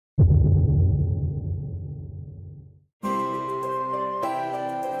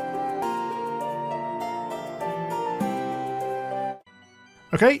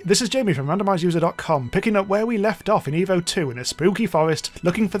Okay, this is Jamie from randomizeuser.com, picking up where we left off in Evo 2 in a spooky forest,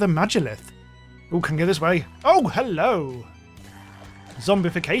 looking for the Magilith. Oh, can I go this way? Oh, hello!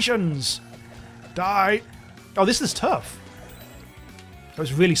 Zombifications! Die! Oh, this is tough. That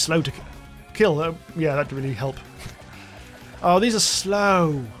was really slow to kill. Yeah, that didn't really help. Oh, these are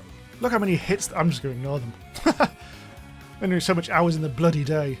slow. Look how many hits. I'm just going to ignore them. Only so much hours in the bloody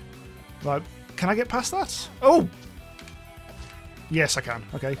day. Right, can I get past that? Oh! Yes, I can.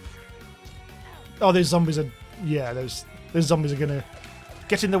 Okay. Oh, those zombies are... Yeah, those zombies are going to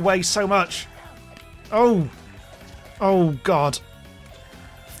get in the way so much. Oh! Oh, God.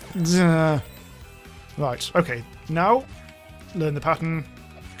 Right, okay. Now, learn the pattern.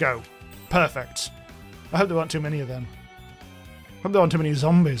 Go. Perfect. I hope there aren't too many of them. I hope there aren't too many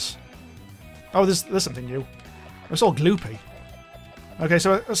zombies. Oh, there's something new. It's all gloopy. Okay,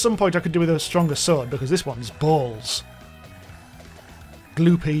 so at some point I could do with a stronger sword, because this one's balls.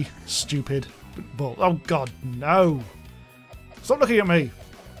 Gloopy, stupid, ball. Oh God, no! Stop looking at me!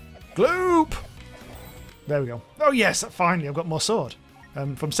 Gloop! There we go. Oh yes, finally I've got more sword.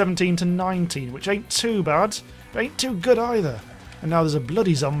 From 17 to 19, which ain't too bad, but ain't too good either. And now there's a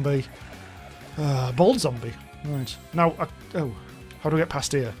bloody zombie. Bald zombie. Right. Now, oh, how do I get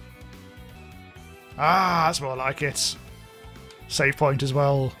past here? Ah, that's more like it. Save point as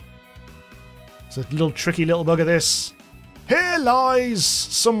well. It's a little tricky little bugger, this. Here lies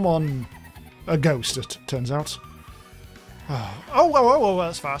someone. A ghost, it turns out. Oh,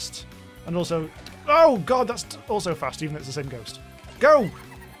 that's fast. And also... Oh, God, that's also fast, even though it's the same ghost. Go!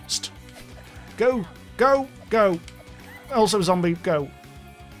 Go, go, go. Also zombie, go.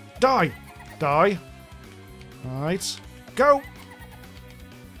 Die! Die. Right. Go!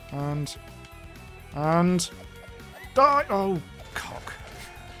 And... Die! Oh, cock.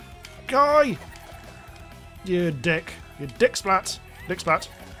 Die! You dick. You dick splat. Dick splat.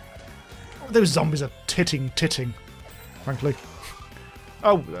 Oh, those zombies are titting, frankly.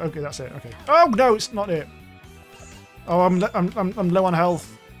 Oh, okay, that's it. Okay. Oh no, it's not it. Oh, I'm low on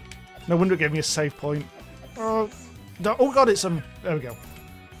health. No wonder it gave me a save point. Oh, no, oh God, it's there we go.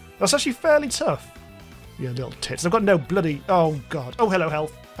 That's actually fairly tough. Yeah, little tits. I've got no bloody. Oh God. Oh, hello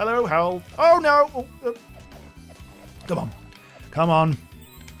health. Hello health. Oh no. Oh. Come on. Come on.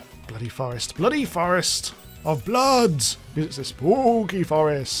 Bloody forest. Bloody forest of blood. It's a spooky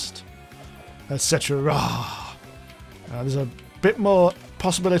forest. Etc. There's a bit more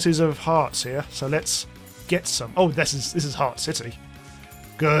possibilities of hearts here, so let's get some. Oh, this is Heart City.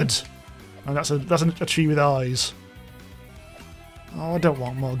 Good. And that's a tree with eyes. Oh, I don't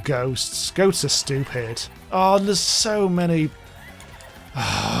want more ghosts. Ghosts are stupid. Oh, there's so many.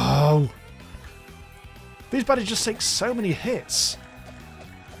 Oh. These baddies just take so many hits.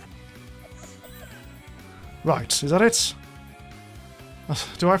 Right, is that it?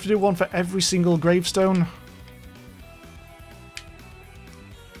 Do I have to do one for every single gravestone?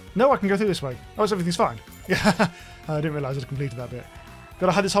 No, I can go through this way. Oh, so everything's fine. Yeah, I didn't realise I'd completed that bit. But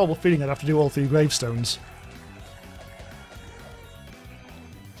I had this horrible feeling I'd have to do all 3 gravestones.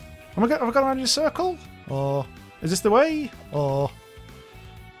 Have I gone around in a circle? Or is this the way? Or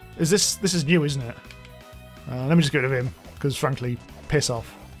is this is new, isn't it? Let me just get rid of him, because frankly, piss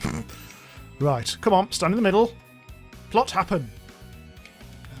off. Right, come on, stand in the middle. Plot happen.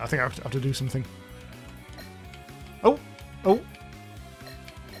 I think I have to do something. Oh, oh.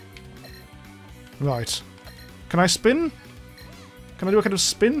 Right. Can I spin? Can I do a kind of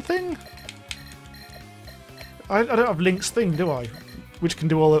spin thing? I don't have Link's thing, do I? Which can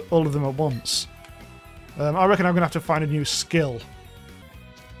do all of them at once. I reckon I'm going to have to find a new skill.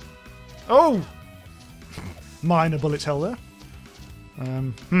 Oh! Minor bullet hell there.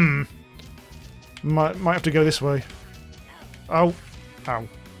 Might have to go this way. Oh. Ow.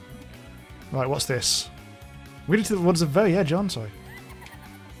 Right, what's this? Really towards the very edge, aren't I?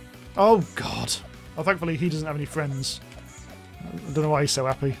 Oh, God. Oh, thankfully he doesn't have any friends. I don't know why he's so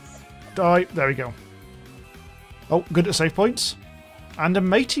happy. Die. There we go. Oh, good at save points. And a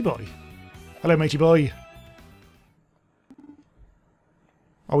matey boy. Hello, matey boy.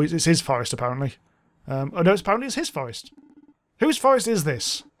 Oh, it's his forest, apparently. Oh, no, apparently it's his forest. Whose forest is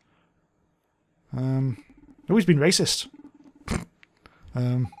this? Oh, he's been racist.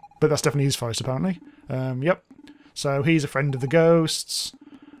 But that's definitely his forest, apparently. Yep. So he's a friend of the ghosts.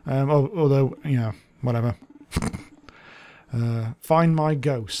 Although, yeah, whatever. Find my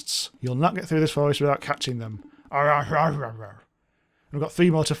ghosts. You'll not get through this forest without catching them. We've got 3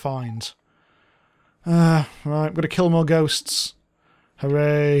 more to find. Right, I'm going to kill more ghosts.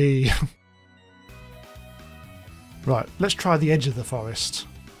 Hooray! Right, let's try the edge of the forest.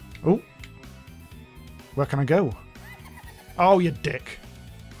 Oh. Where can I go? Oh, you dick.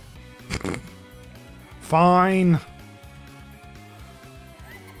 Fine.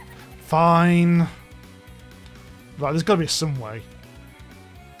 Fine. Right, there's got to be some way.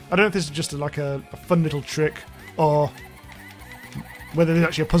 I don't know if this is just like a fun little trick, or whether there's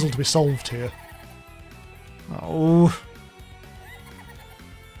actually a puzzle to be solved here. Oh.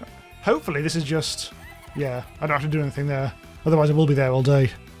 Hopefully this is just... Yeah, I don't have to do anything there. Otherwise I will be there all day.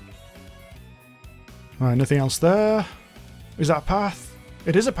 Right, nothing else there. Is that a path?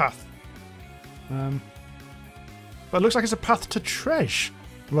 It is a path. But it looks like it's a path to Tresh,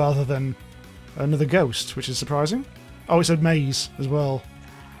 rather than another ghost, which is surprising. Oh, it's a maze as well.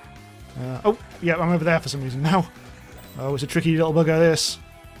 Oh, yeah, I'm over there for some reason now. Oh, it's a tricky little bugger, this.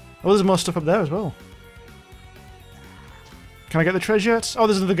 Oh, there's more stuff up there as well. Can I get the treasure yet? Oh,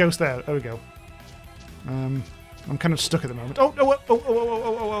 there's another ghost there. There we go. I'm kind of stuck at the moment. Oh, oh, oh, oh, oh,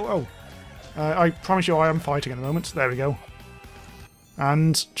 oh, oh, oh, oh. I promise you I am fighting at the moment. There we go.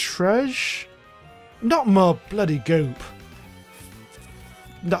 And Tresh? Not more bloody goop.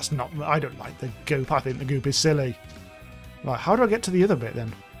 That's not... I don't like the goop. I think the goop is silly. Right, how do I get to the other bit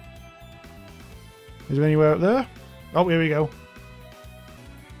then? Is there anywhere up there? Oh, here we go.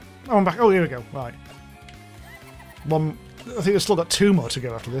 Oh, I'm back. Oh, here we go. Right. One... I think I've still got 2 more to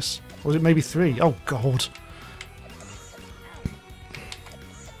go after this. Or was it maybe 3? Oh, God.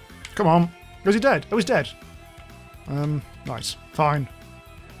 Come on. Was he dead? Oh, he's dead. Right. Fine.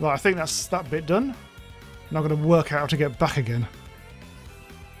 Right, I think that's that bit done. Now I'm going to work out how to get back again.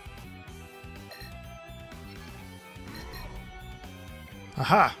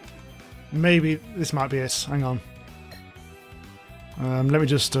 Aha! Maybe this might be it. Hang on. Let me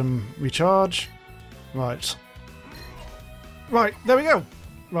just recharge. Right. Right, there we go.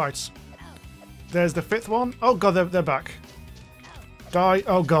 Right. There's the 5th one. Oh god, they're back. Die.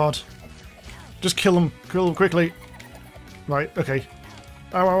 Oh god. Just kill them. Kill them quickly. Right, okay.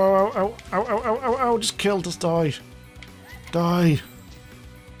 Ow, ow, ow, ow, ow, ow, ow, ow, ow. Just kill, just die. Die.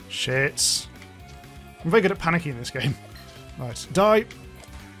 Shits. I'm very good at panicking in this game. Right, die.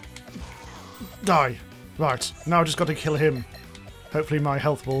 Die. Right, now I've just got to kill him. Hopefully my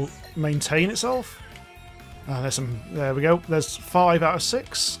health will maintain itself. There's some... There we go. There's 5 out of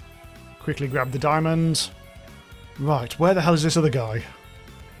 6. Quickly grab the diamond. Right, where the hell is this other guy?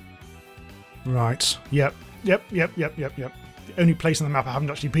 Right. Yep. Yep, yep, yep, yep, yep. The only place on the map I haven't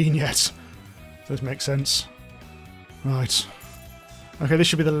actually been yet. So this makes sense. Right. Okay, this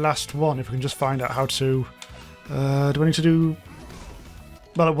should be the last one if we can just find out how to... do I need to do...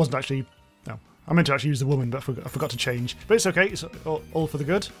 Well, it wasn't actually... No. I meant to actually use the woman, but I forgot to change. But it's okay. It's all for the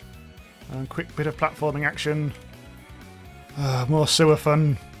good. Quick bit of platforming action. More sewer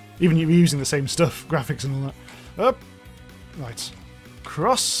fun. Even you using the same stuff. Graphics and all that. Up. Right.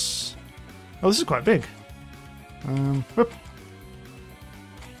 Cross. Oh, this is quite big. Up.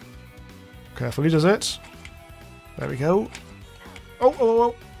 Carefully does it. There we go. Oh, oh, oh,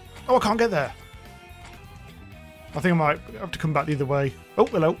 oh. Oh, I can't get there. I think I might have to come back the other way. Oh,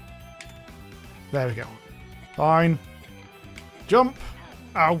 hello. There we go. Fine. Jump.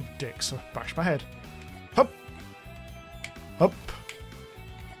 Ow, dicks. I bashed my head. Hup. Up.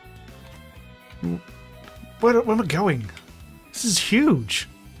 Where am I going? This is huge.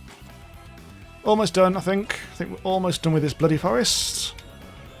 Almost done, I think. I think we're almost done with this bloody forest.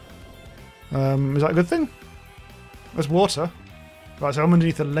 Is that a good thing? There's water. Right, so I'm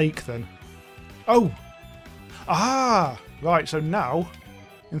underneath a lake then. Oh! Ah! Right, so now,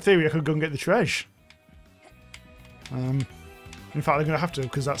 in theory, I could go and get the treasure. In fact, I'm going to have to,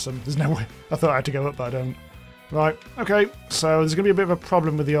 because that's there's no way. I thought I had to go up, but I don't. Right, okay, so there's going to be a bit of a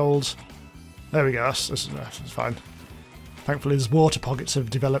problem with the old... There we go, that's fine. Thankfully, there's water pockets have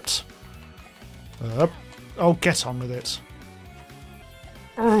developed. Oh, get on with it.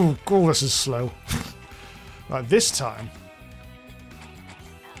 Oh, this is slow. Right, this time...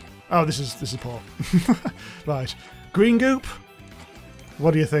 Oh, this is poor. Right. Green goop?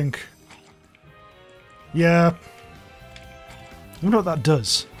 What do you think? Yeah. I wonder what that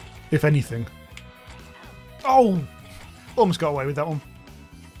does, if anything. Oh! Almost got away with that one.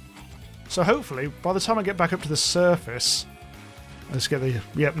 So hopefully, by the time I get back up to the surface... Let's get the...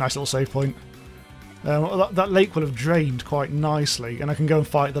 Yep, nice little save point. That lake will have drained quite nicely, and I can go and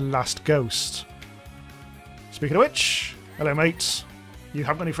fight the last ghost. Speaking of which... Hello, mate. You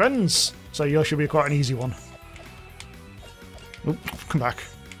haven't got any friends, so yours should be quite an easy one. Oop, come back.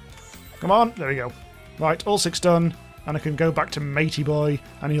 Come on, there we go. Right, all 6 done, and I can go back to Matey Boy,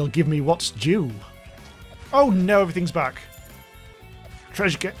 and he'll give me what's due. Oh no, everything's back.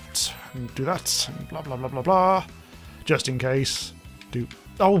 Treasure get, and do that, and blah blah blah blah blah. Just in case. Do.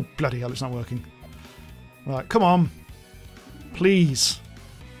 Oh, bloody hell, it's not working. Right, come on. Please.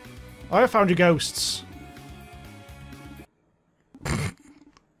 I have found your ghosts.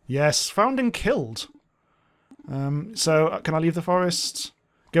 Yes, found and killed. So, can I leave the forest?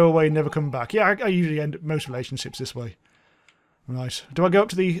 Go away, never come back. Yeah, I usually end most relationships this way. Right. Do I go up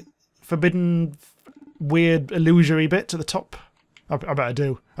to the forbidden, weird, illusory bit at the top? I bet I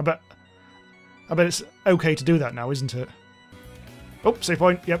do. I bet it's okay to do that now, isn't it? Oh, save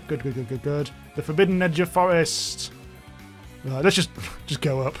point. Yep, good, good, good, good, good. The forbidden edge of forest. Right, let's just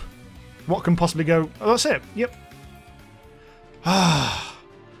go up. What can possibly go... Oh, that's it. Yep. Ah.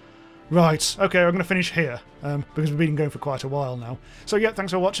 Right, okay, I'm going to finish here, because we've been going for quite a while now. So yeah,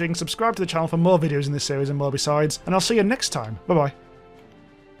 thanks for watching, subscribe to the channel for more videos in this series and more besides, and I'll see you next time. Bye-bye.